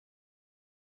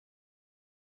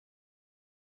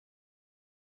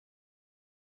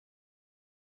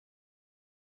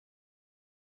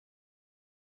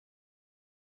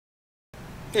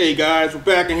Hey guys, we're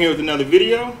back in here with another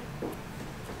video.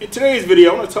 In today's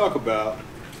video, I want to talk about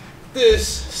this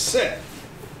set,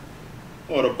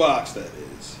 or the box that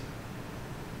is.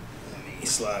 Let me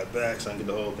slide back so I can get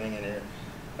the whole thing in here.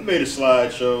 I made a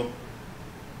slideshow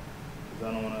because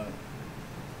I don't want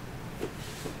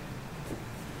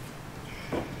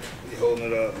to be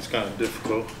holding it up. It's kind of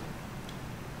difficult.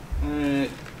 And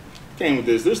it came with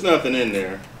this. There's nothing in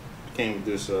there. It came with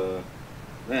this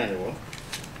manual.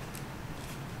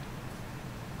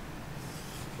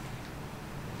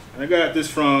 And I got this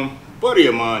from a buddy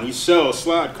of mine. He sells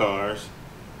slot cars.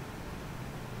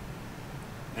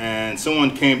 And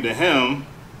someone came to him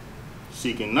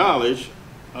seeking knowledge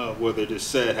of whether this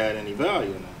set had any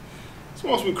value or not. So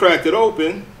once we cracked it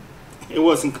open, it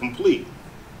wasn't complete.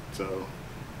 So,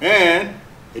 and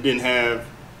it didn't have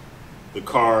the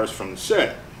cars from the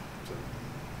set. So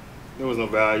there was no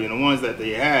value. And the ones that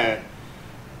they had,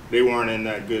 they weren't in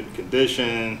that good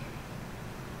condition.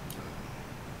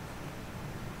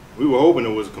 We were hoping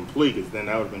it was complete, because then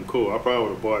that would have been cool. I probably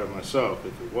would have bought it myself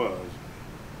if it was.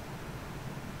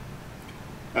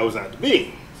 That was not to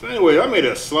be. So anyway, I made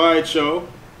a slideshow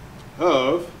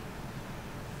of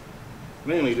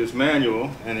mainly this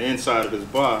manual and the inside of this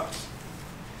box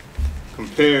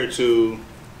compared to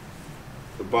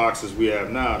the boxes we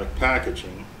have now, the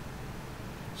packaging.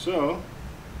 So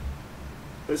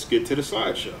let's get to the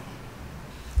slideshow.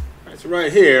 All right, so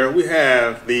right here we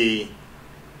have the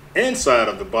inside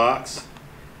of the box,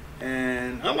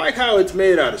 and I like how it's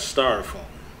made out of styrofoam.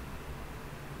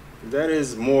 That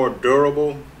is more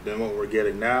durable than what we're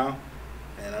getting now.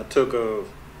 And I took a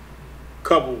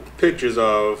couple pictures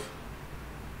of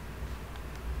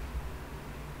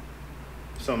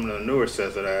some of the newer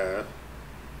sets that I have.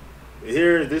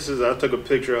 Here, I took a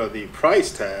picture of the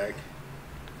price tag,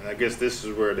 and I guess this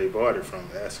is where they bought it from,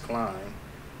 S. Klein,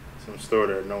 some store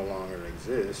that no longer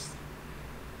exists.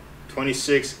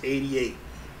 $26.88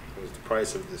 was the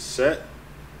price of this set.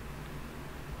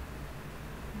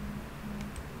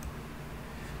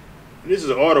 And this is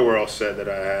an Auto World set that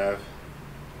I have,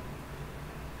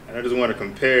 and I just want to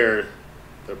compare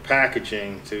the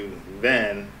packaging to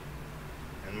then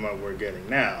and what we're getting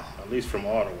now, at least from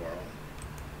Auto World.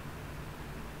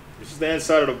 This is the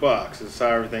inside of the box. This is how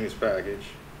everything is packaged.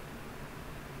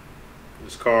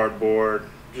 This cardboard,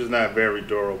 which is not very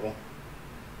durable.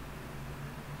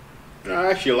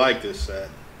 I actually like this set.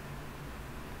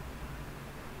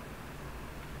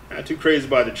 Not too crazy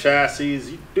about the chassis.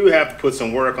 You do have to put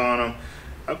some work on them.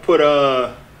 I put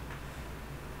a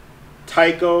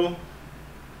Tyco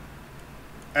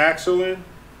axle in,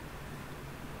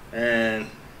 and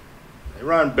they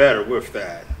run better with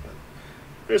that. But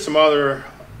there's some other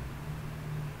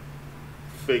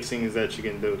fixings that you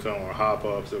can do to them, or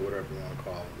hop-ups, or whatever you want to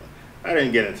call them. I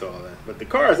didn't get into all that. But the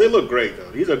cars, they look great,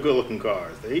 though. These are good-looking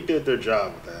cars. They did their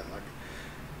job with that. Like,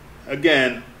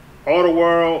 again, Auto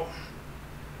World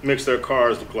makes their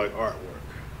cars look like artwork.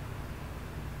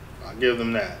 I'll give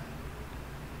them that.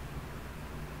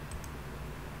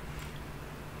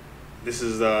 This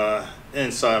is the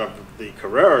inside of the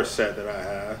Carrera set that I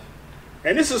have.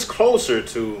 And this is closer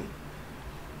to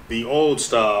the old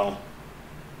style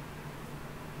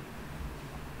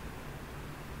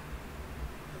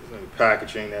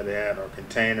packaging that they had, or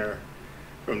container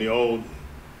from the old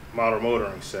model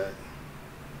motoring set.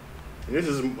 And this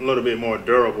is a little bit more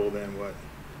durable than what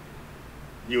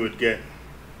you would get,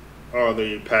 or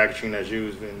the packaging that's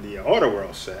used in the Auto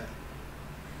World set.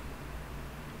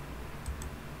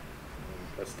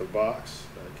 That's the box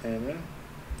that came in.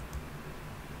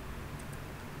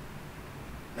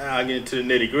 Now I get into the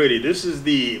nitty gritty. This is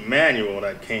the manual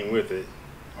that came with it,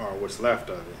 or what's left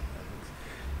of it.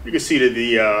 You can see that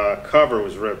the cover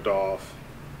was ripped off,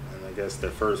 and I guess the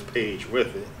first page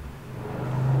with it.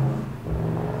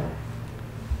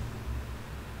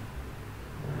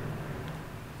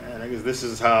 And I guess this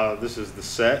is the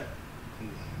set,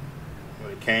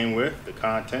 what it came with, the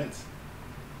contents.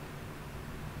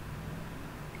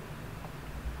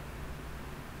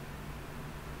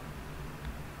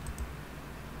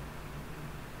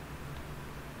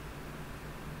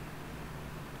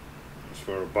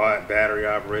 For battery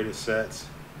operated sets.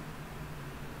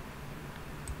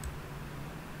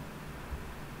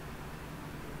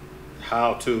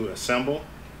 How to assemble.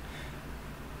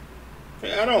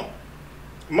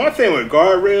 My thing with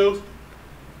guardrails,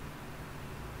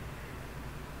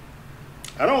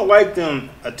 I don't like them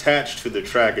attached to the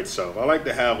track itself. I like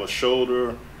to have a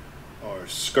shoulder or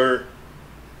skirt,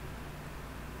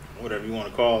 whatever you want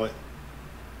to call it,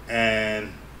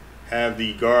 and have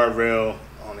the guardrail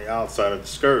on the outside of the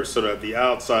skirt so that the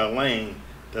outside lane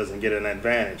doesn't get an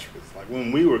advantage. It's like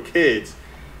when we were kids,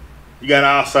 you got an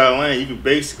outside lane, you could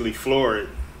basically floor it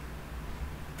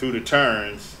through the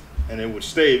turns, and it would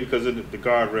stay because of the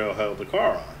guardrail held the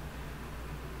car on.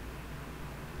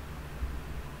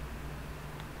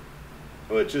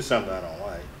 So it's just something I don't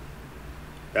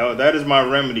like. That is my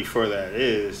remedy for that,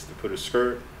 is to put a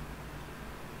skirt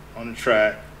on the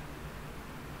track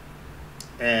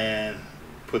and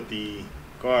put the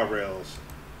guardrails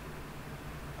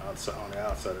outside, on the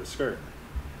outside of the skirt.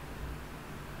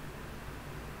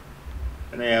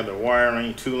 And they have the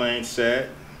wiring 2-lane set,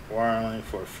 wiring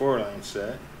for a 4-lane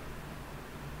set.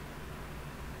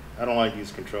 I don't like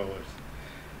these controllers.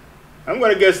 I'm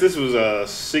gonna guess this was a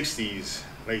 60s,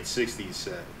 late 60s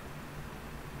set.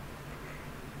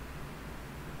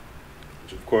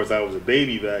 Which of course I was a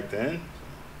baby back then.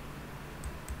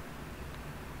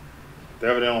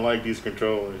 Definitely don't like these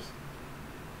controllers.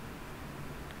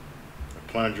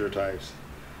 The plunger types.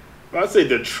 But I'd say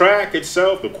the track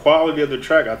itself, the quality of the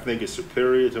track, I think is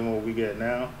superior to what we get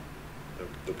now.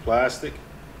 The plastic.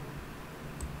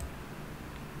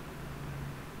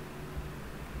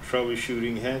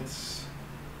 Troubleshooting hints.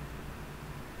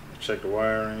 Check the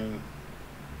wiring.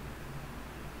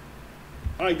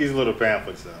 I like these little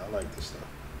pamphlets though. I like this stuff.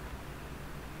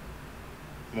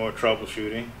 More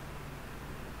troubleshooting.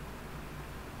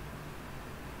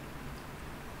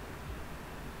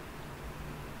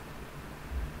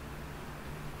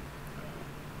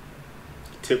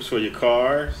 Tips for your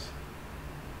cars.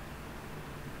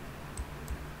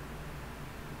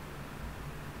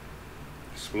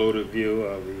 Exploded view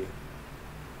of the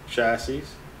chassis.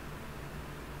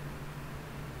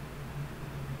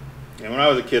 And when I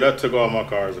was a kid, I took all my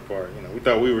cars apart. You know, we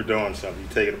thought we were doing something. You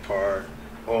take it apart,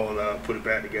 oil it up, put it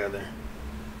back together.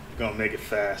 You're gonna make it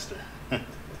faster.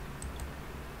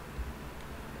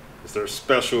 It's their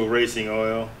special racing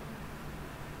oil.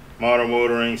 Modern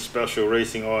Motoring special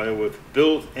racing oil with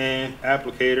built-in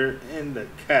applicator in the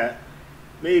cap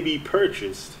may be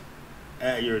purchased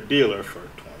at your dealer for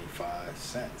 25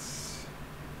 cents.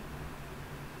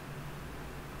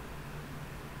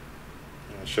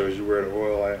 And it shows you where the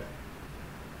oil at.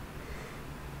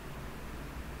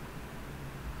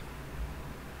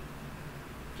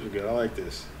 Which is good. I like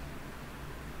this.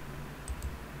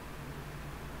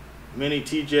 Mini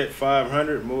T-Jet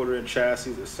 500 motor and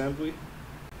chassis assembly.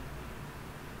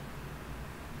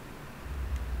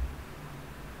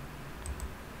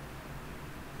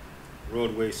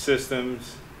 Roadway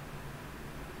systems.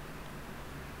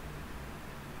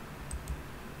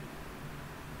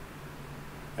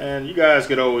 And you guys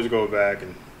could always go back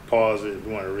and pause it if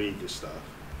you want to read this stuff.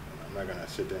 I'm not going to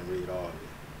sit there and read all of it.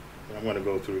 But I'm going to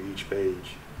go through each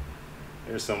page.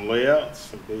 There's some layouts,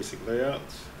 some basic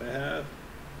layouts they have.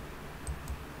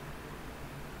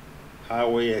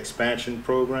 Highway expansion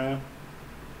program.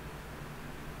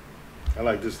 I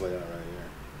like this layout right here.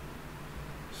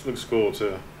 This looks cool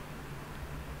too.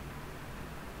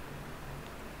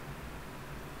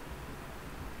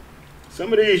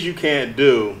 Some of these you can't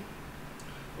do,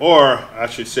 or I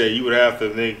should say you would have to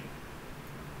make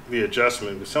the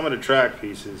adjustment, but some of the track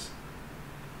pieces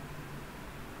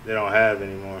they don't have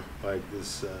anymore, like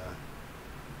this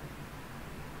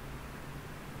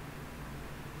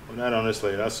well, not on this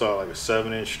layout. I saw like a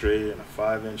 7-inch straight and a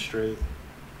 5-inch straight.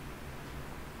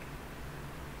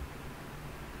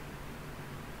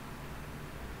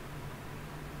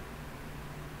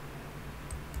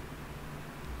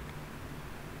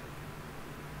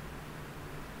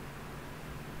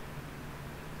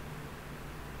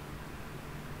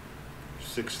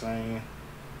 Six-lane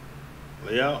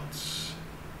layouts.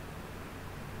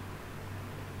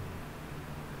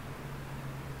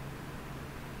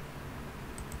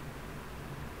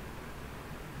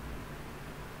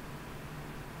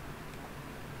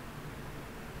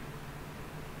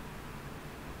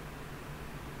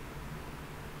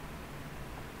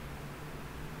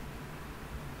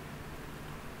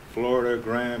 Florida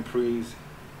Grand Prix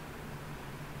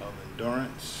of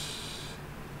Endurance.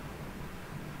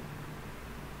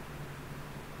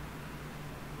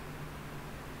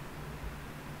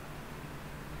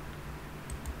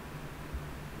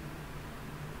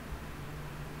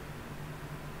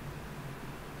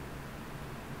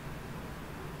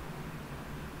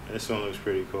 This one looks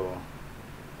pretty cool.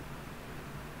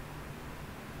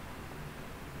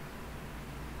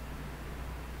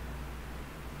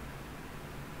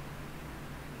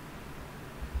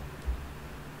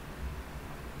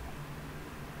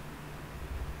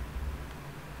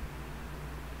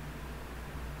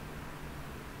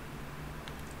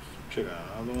 Check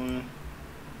out another one.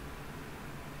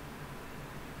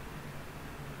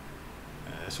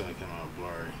 Yeah, this one came out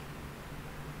blurry.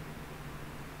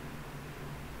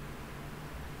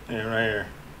 And right here,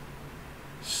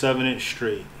 7-inch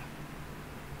straight,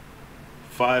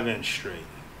 5-inch straight.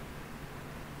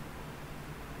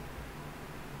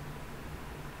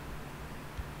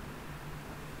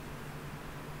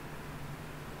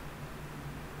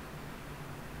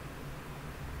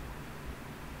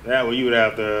 That way you would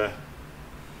have to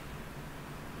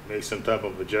make some type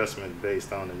of adjustment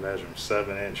based on the measurement,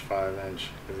 7-inch, 5-inch.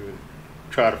 We would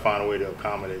try to find a way to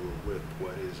accommodate with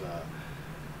what is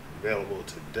available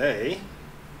today.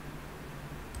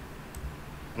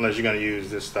 Unless you're going to use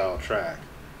this style track.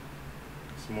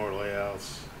 Some more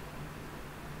layouts.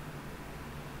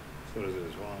 So what is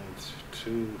this? 1,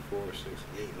 2, 4, 6,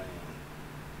 8 lane.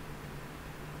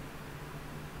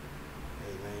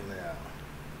 8 lane layout.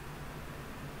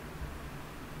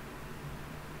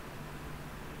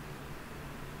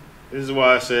 This is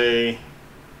why I say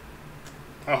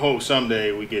I hope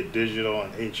someday we get digital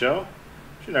and HO.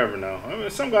 You never know. I mean,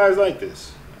 some guys like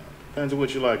this. Depends on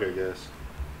what you like, I guess.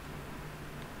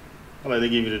 I like to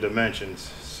give you the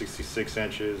dimensions: 66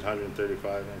 inches,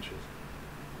 135 inches.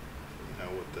 You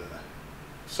know what the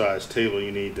size table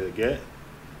you need to get.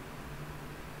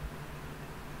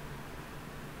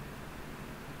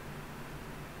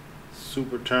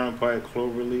 Super Turnpike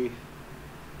Cloverleaf.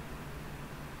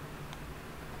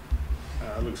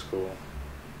 That looks cool.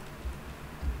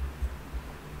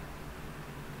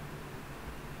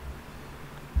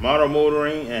 Model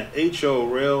motoring and HO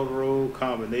railroad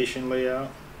combination layout.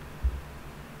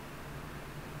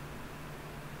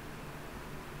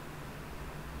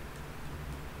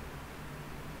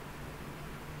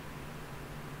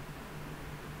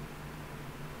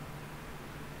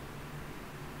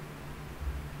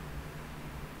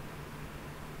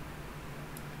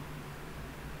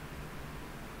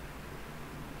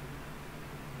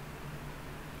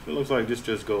 It looks like this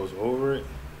just goes over it.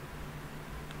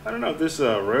 I don't know if this is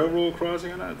a railroad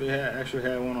crossing or not. They actually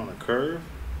had one on a curve.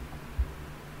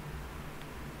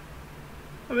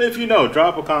 I mean, if you know,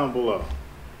 drop a comment below.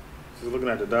 Just looking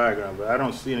at the diagram, but I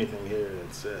don't see anything here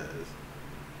that says.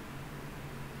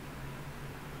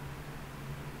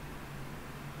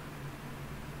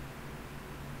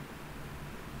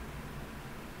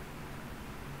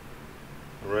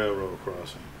 Railroad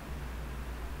crossing.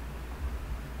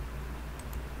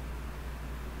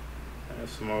 There's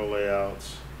some more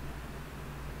layouts.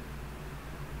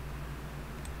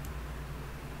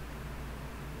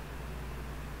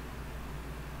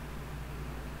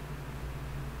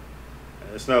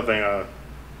 It's nothing I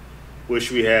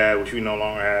wish we had, which we no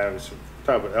longer have. It's some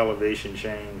type of elevation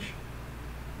change.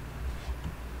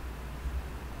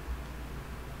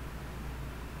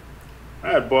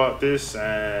 I had bought this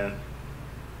and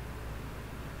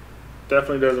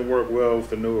definitely doesn't work well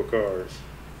with the newer cars.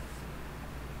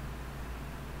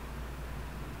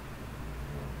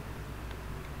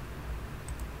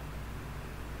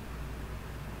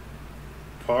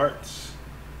 Parts.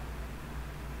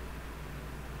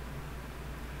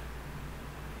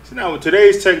 So now with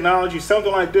today's technology,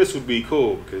 something like this would be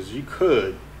cool because you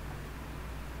could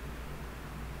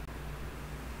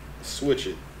switch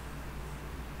it.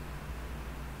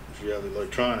 If you have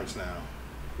electronics now,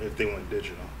 if they went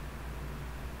digital.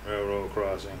 Railroad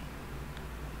crossing.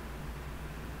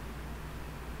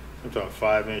 I'm talking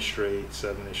 5-inch straight,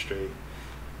 7-inch straight.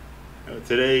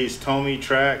 Today's Tommy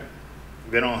track,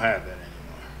 they don't have that anymore.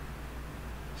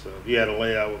 So if you had a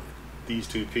layout with these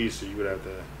two pieces, you would have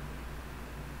to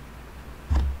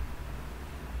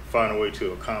find a way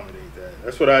to accommodate that.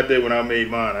 That's what I did when I made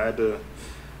mine. I had to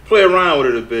play around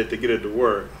with it a bit to get it to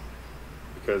work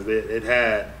because it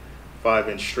had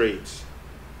 5-inch straights,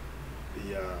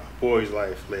 the Boys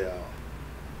Life layout.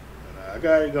 And I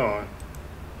got it going.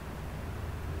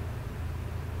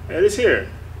 And it's here.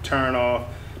 Turn off.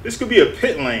 This could be a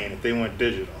pit lane if they went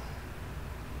digital.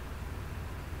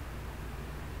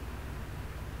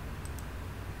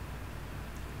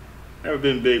 Never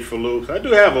been big for loops. I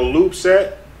do have a loop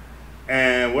set,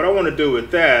 and what I want to do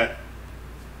with that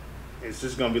is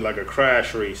just going to be like a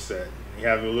crash race set. You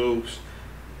have your loops,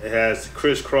 it has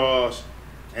crisscross,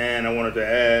 and I wanted to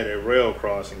add a rail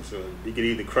crossing so you could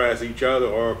either crash each other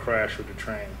or crash with the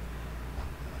train.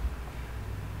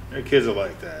 Their kids are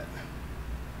like that.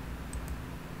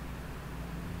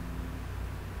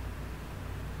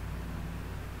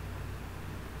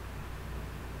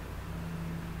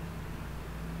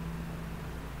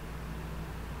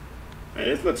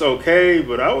 It looks okay,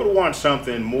 but I would want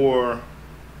something more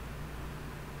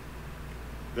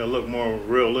that look more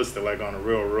realistic, like on a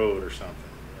real road or something.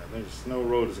 Yeah, there's no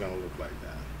road is going to look like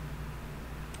that.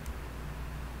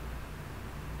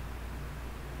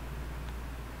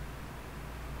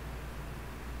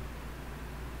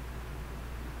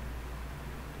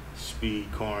 speed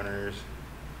corners.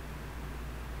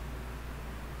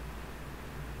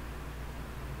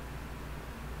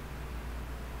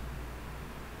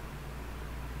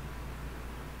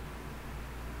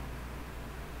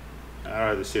 I'd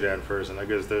rather see that in person. I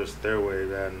guess there's their way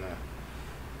of adding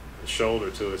a shoulder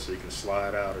to it so you can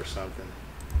slide out or something.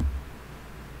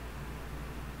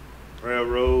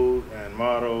 Railroad and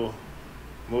model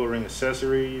motoring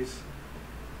accessories.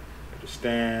 The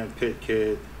stand, pit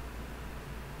kit,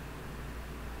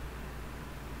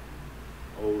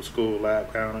 old school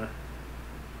lap counter,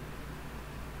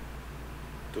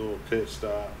 dual pit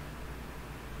stop.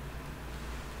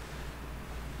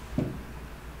 Yeah,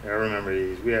 I remember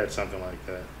these. We had something like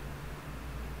that.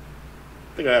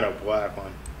 I think I had a black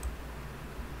one.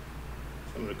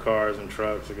 Some of the cars and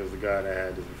trucks, because the guy that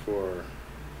had this before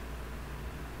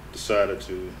decided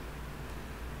to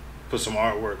put some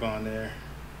artwork on there.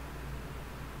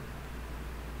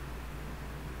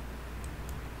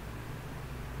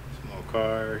 Some more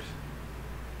cars.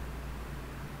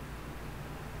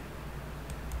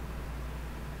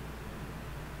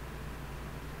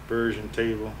 Version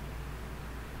table.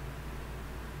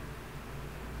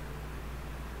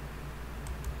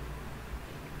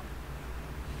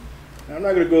 I'm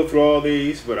not going to go through all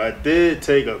these, but I did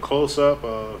take a close-up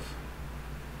of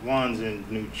ones in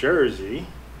New Jersey,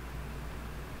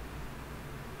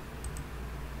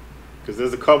 because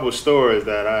there's a couple of stores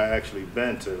that I actually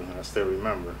been to and I still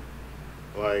remember,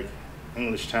 like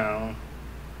Englishtown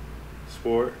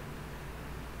Sport,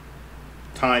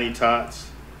 Tiny Tots,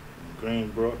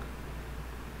 Greenbrook.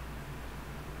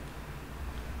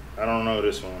 I don't know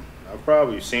this one. I've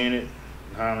probably seen it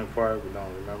in Highland Park, but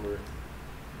don't remember it.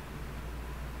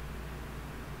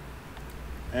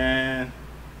 And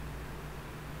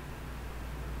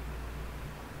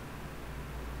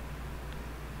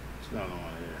there's another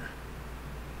one here.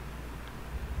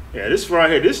 Yeah, this right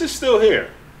here, this is still here.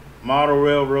 Model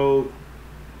Railroad,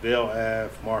 Dale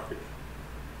Ave Market.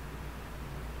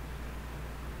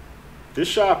 This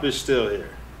shop is still here.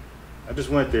 I just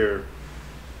went there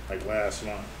like last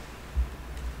month.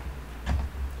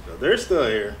 So they're still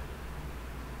here.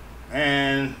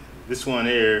 And this one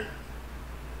here,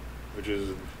 which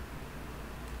is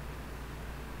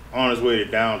on its way to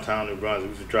downtown New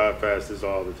Brunswick. We used to drive past this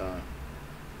all the time.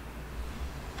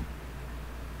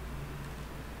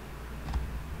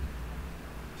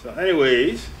 So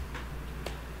anyways,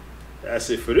 that's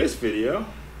it for this video.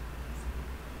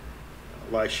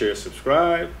 Like, share,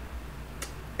 subscribe,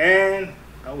 and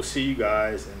I will see you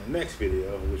guys in the next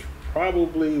video, which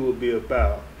probably will be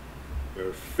about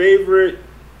your favorite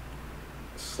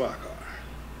slot car.